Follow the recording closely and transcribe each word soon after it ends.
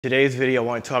Today's video, I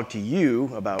want to talk to you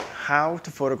about how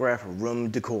to photograph room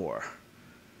decor,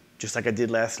 just like I did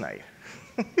last night.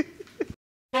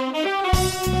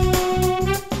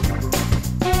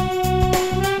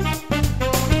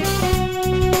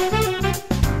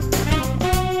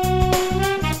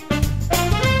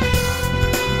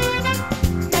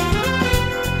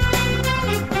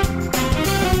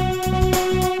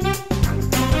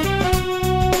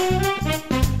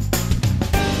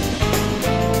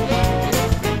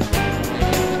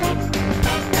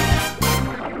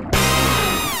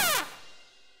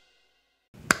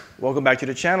 Welcome back to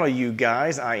the channel, you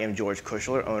guys. I am George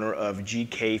Kushler, owner of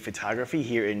GK Photography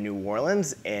here in New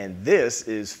Orleans, and this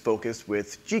is Focus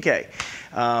with GK.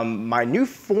 My new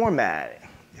format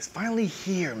is finally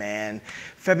here, man.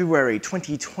 February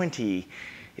 2020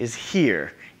 is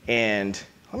here, and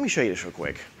let me show you this real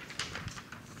quick.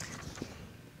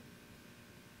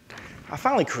 I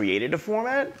finally created a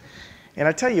format, and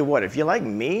I tell you what, if you're like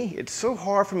me, it's so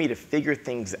hard for me to figure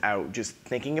things out just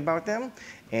thinking about them.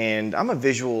 And I'm a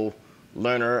visual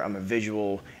learner, I'm a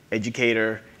visual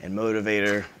educator and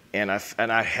motivator, and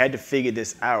I had to figure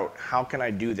this out. How can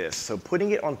I do this? So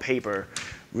putting it on paper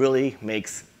really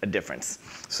makes a difference.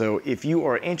 So if you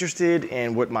are interested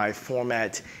in what my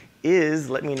format is,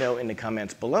 let me know in the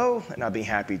comments below, and I'll be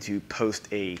happy to post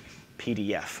a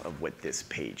PDF of what this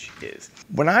page is.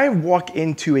 When I walk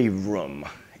into a room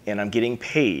and I'm getting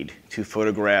paid to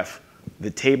photograph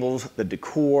the tables, the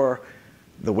decor,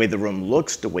 the way the room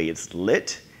looks, the way it's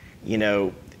lit, you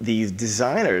know, these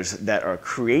designers that are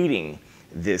creating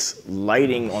this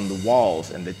lighting on the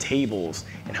walls and the tables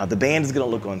and how the band is gonna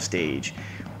look on stage,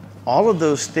 all of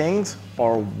those things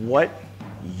are what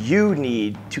you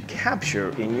need to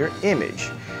capture in your image.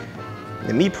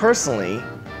 And me personally,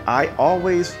 I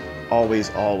always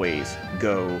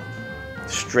go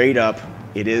straight up,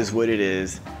 it is what it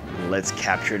is, let's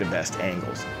capture the best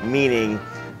angles. Meaning,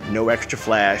 no extra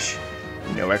flash,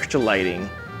 no extra lighting.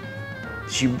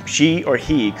 She or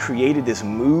he created this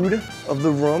mood of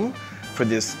the room for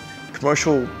this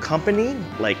commercial company,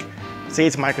 like say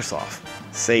it's Microsoft,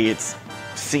 say it's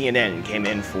CNN came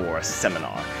in for a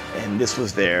seminar, and this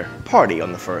was their party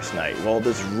on the first night. Well,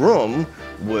 this room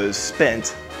was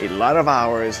spent a lot of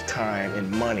hours, time,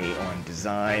 and money on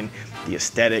design, the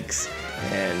aesthetics,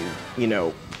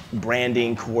 and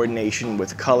branding, coordination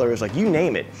with colors, like you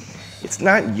name it. It's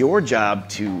not your job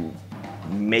to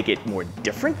make it more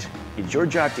different. It's your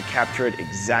job to capture it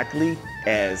exactly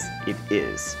as it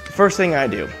is. The first thing I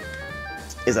do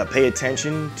is I pay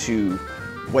attention to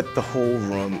what the whole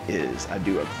room is. I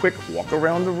do a quick walk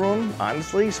around the room,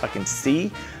 honestly, so I can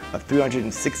see a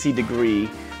 360-degree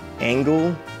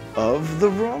angle of the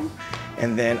room.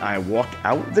 And then I walk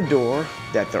out the door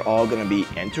that they're all gonna be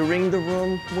entering the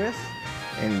room with,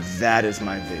 and that is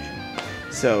my vision.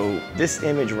 So this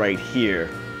image right here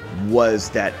was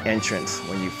that entrance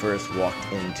when you first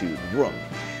walked into the room.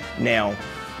 Now,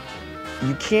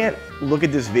 you can't look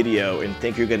at this video and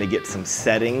think you're gonna get some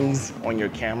settings on your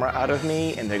camera out of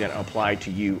me and they're gonna apply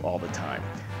to you all the time.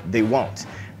 They won't.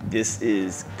 This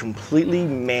is completely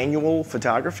manual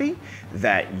photography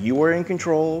that you are in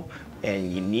control,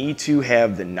 and you need to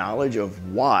have the knowledge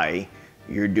of why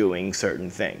you're doing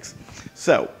certain things.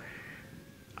 So,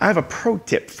 I have a pro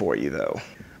tip for you though.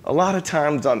 A lot of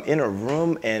times I'm in a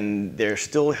room and there's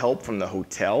still help from the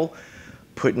hotel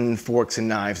putting forks and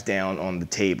knives down on the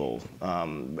table.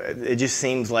 It just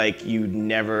seems like you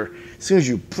never, as soon as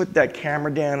you put that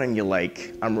camera down and you're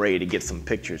like, I'm ready to get some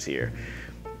pictures here,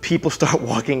 people start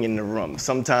walking in the room.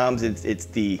 Sometimes it's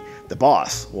the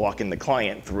boss walking the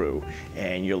client through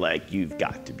and you're like, you've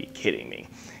got to be kidding me.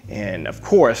 And of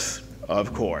course,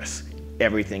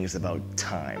 everything is about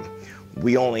time.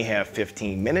 We only have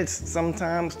 15 minutes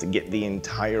sometimes to get the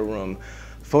entire room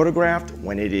photographed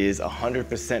when it is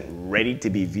 100% ready to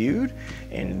be viewed,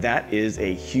 and that is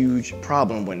a huge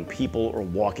problem when people are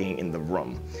walking in the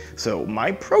room. So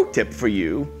my pro tip for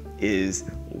you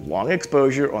is long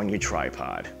exposure on your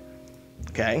tripod,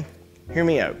 okay? Hear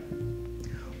me out.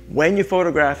 When you're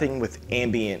photographing with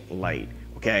ambient light,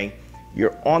 okay,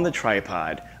 you're on the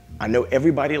tripod. I know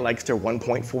everybody likes their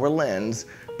 1.4 lens,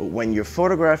 but when you're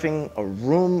photographing a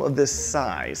room of this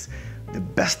size, the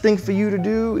best thing for you to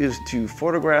do is to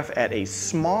photograph at a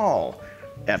small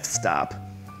f-stop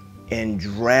and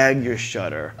drag your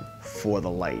shutter for the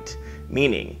light,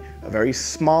 meaning a very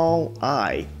small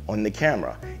eye on the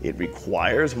camera. It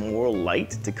requires more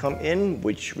light to come in,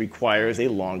 which requires a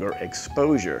longer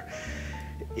exposure.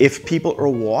 If people are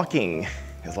walking,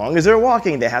 as long as they're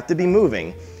walking, they have to be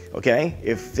moving, okay?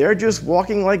 If they're just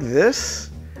walking like this,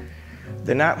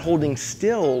 they're not holding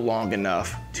still long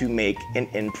enough to make an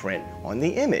imprint on the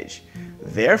image.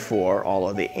 Therefore, all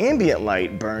of the ambient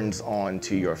light burns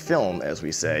onto your film, as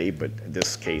we say, but in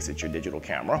this case, it's your digital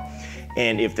camera.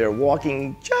 And if they're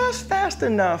walking just fast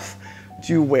enough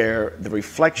to where the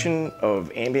reflection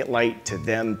of ambient light to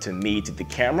them, to me, to the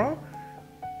camera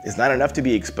is not enough to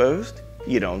be exposed,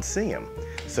 you don't see them.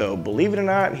 So believe it or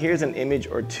not, here's an image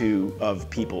or two of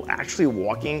people actually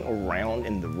walking around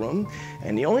in the room.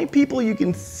 And the only people you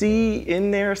can see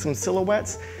in there, some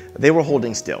silhouettes, they were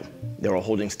holding still. They were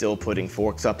holding still, putting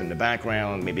forks up in the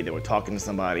background. Maybe they were talking to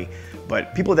somebody.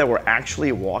 But people that were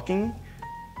actually walking,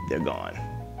 they're gone.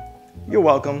 You're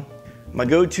welcome. My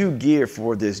go-to gear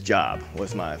for this job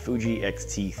was my Fuji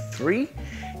XT3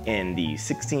 and the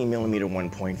 16mm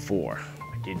 1.4.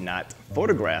 I did not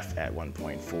photograph at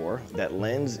 1.4. That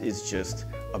lens is just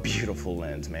a beautiful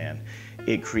lens, man.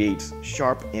 It creates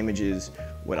sharp images.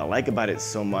 What I like about it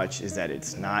so much is that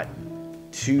it's not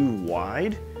too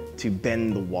wide to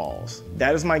bend the walls.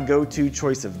 That is my go-to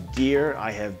choice of gear.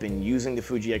 I have been using the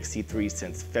Fuji XT3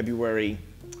 since February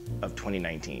of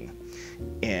 2019.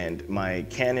 And my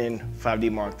Canon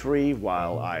 5D Mark III,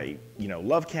 while I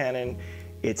love Canon,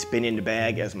 it's been in the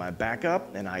bag as my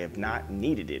backup, and I have not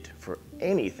needed it for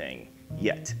anything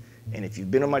yet. And if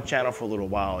you've been on my channel for a little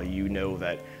while, you know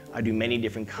that I do many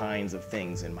different kinds of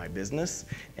things in my business.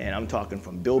 And I'm talking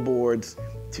from billboards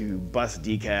to bus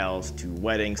decals to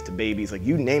weddings to babies, like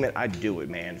you name it, I do it,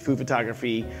 man. Food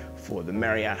photography for the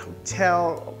Marriott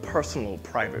Hotel, personal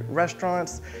private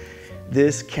restaurants.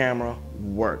 This camera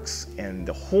works. And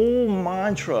the whole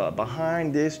mantra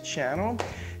behind this channel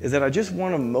is that I just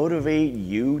want to motivate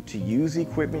you to use the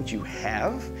equipment you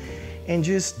have and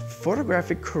just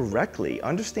photograph it correctly.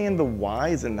 Understand the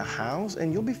whys and the hows,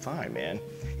 and you'll be fine, man.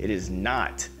 It is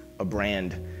not a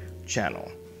brand channel.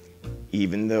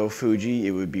 Even though Fuji,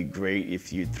 it would be great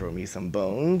if you'd throw me some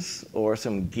bones or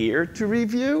some gear to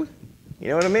review. You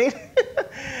know what I mean?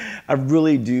 I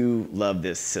really do love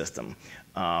this system.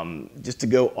 Just to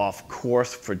go off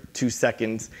course for 2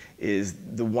 seconds is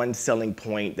the one selling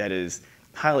point that is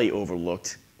highly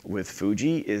overlooked with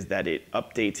Fuji is that it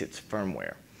updates its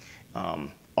firmware.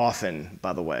 Often,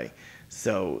 by the way.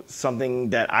 So something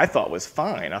that I thought was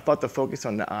fine. I thought the focus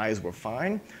on the eyes were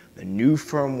fine. The new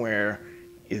firmware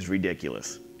is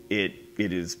ridiculous. It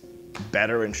is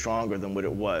better and stronger than what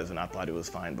it was, and I thought it was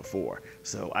fine before.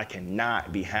 So I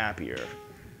cannot be happier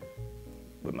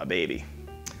with my baby.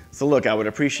 So look, I would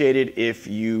appreciate it if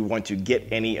you want to get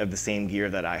any of the same gear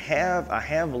that I have. I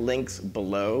have links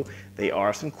below. They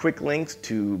are some quick links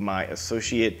to my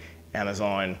associate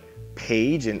Amazon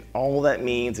page, and all that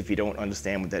means, if you don't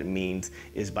understand what that means,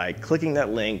 is by clicking that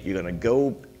link, you're gonna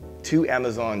go to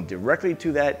Amazon directly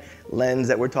to that lens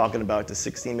that we're talking about, the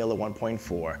 16mm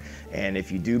 1.4. And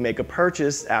if you do make a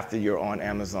purchase after you're on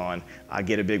Amazon, I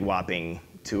get a big whopping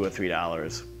 $2 or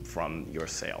 $3 from your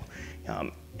sale.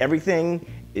 Everything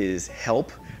is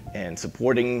help and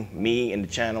supporting me and the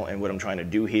channel and what I'm trying to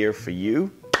do here for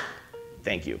you.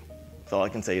 Thank you. That's all I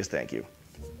can say is thank you.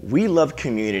 We love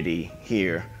community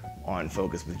here on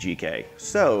Focus with GK.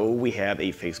 So we have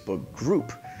a Facebook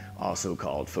group also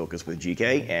called Focus with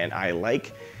GK, and I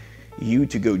like you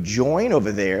to go join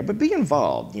over there, but be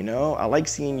involved, you know? I like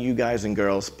seeing you guys and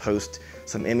girls post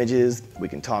some images. We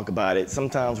can talk about it.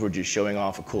 Sometimes we're just showing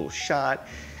off a cool shot.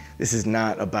 This is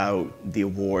not about the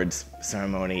awards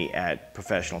ceremony at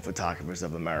Professional Photographers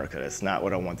of America. That's not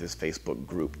what I want this Facebook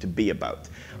group to be about.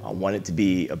 I want it to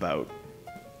be about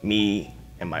me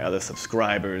and my other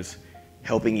subscribers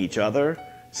helping each other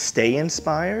stay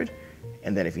inspired,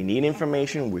 and then if you need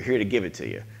information, we're here to give it to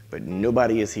you. But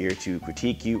nobody is here to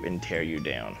critique you and tear you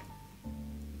down.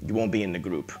 You won't be in the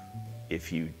group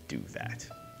if you do that.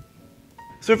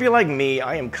 So if you're like me,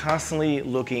 I am constantly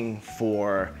looking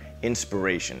for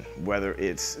inspiration, whether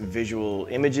it's visual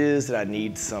images that I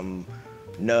need some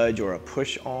nudge or a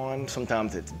push on.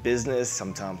 Sometimes it's business,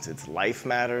 sometimes it's life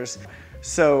matters.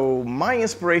 So my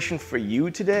inspiration for you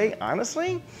today,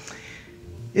 honestly,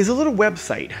 is a little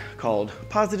website called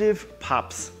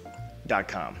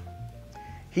positivepops.com.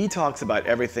 He talks about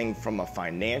everything from a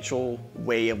financial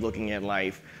way of looking at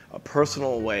life, a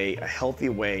personal way, a healthy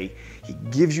way. He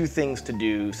gives you things to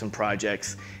do, some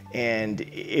projects, and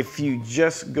if you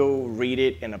just go read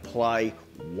it and apply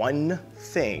one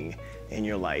thing in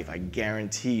your life, I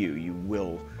guarantee you, you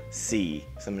will see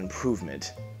some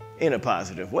improvement in a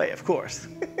positive way, of course.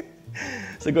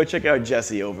 So go check out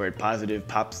Jesse over at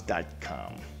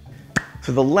positivepops.com.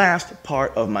 So the last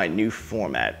part of my new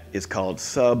format is called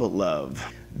Sub Love.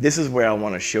 This is where I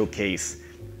want to showcase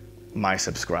my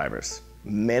subscribers.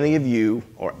 Many of you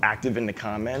are active in the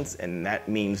comments, and that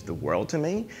means the world to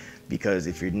me, because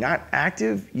if you're not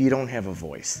active, you don't have a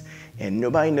voice. And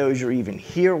nobody knows you're even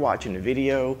here watching the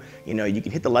video. You know, you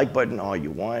can hit the like button all you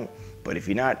want, but if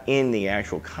you're not in the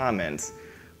actual comments,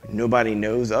 nobody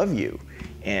knows of you.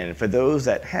 And for those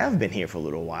that have been here for a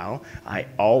little while, I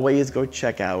always go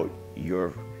check out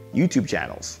your YouTube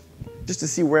channels just to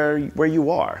see where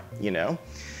you are, you know?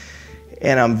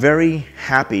 And I'm very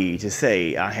happy to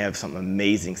say I have some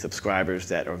amazing subscribers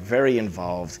that are very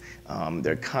involved.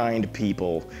 They're kind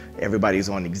people. Everybody's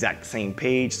on the exact same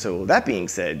page. So that being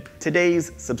said,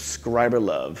 today's subscriber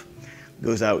love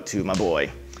goes out to my boy,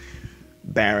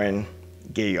 Baron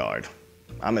Gaillard.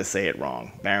 I'm gonna say it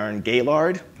wrong. Baron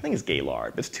Gaillard? I think it's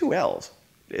Gaillard, but it's 2 L's.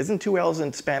 Isn't 2 L's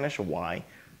in Spanish or Y?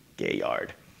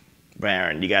 Gaillard.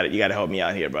 Baron, you gotta help me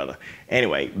out here, brother.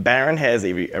 Anyway, Baron has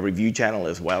a review channel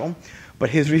as well, but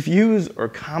his reviews are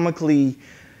comically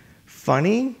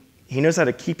funny. He knows how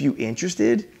to keep you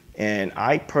interested, and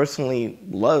I personally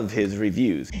love his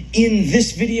reviews. In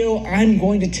this video, I'm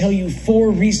going to tell you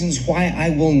 4 reasons why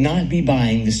I will not be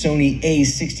buying the Sony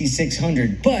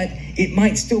a6600, but it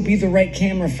might still be the right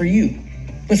camera for you.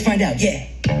 Let's find out, yeah.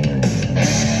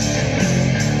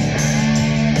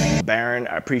 Baron,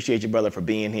 I appreciate you, brother, for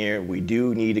being here. We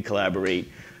do need to collaborate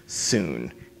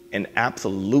soon, and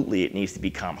absolutely it needs to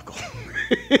be comical.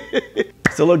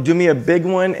 So look, do me a big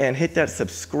one and hit that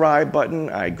subscribe button.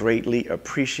 I greatly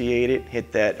appreciate it.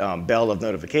 Hit that bell of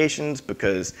notifications,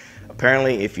 because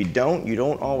apparently if you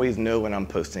don't always know when I'm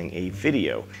posting a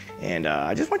video. And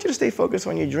I just want you to stay focused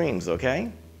on your dreams,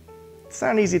 okay? It's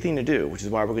not an easy thing to do, which is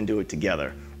why we're gonna do it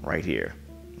together right here.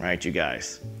 All right, you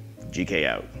guys, GK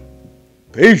out.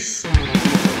 Peace.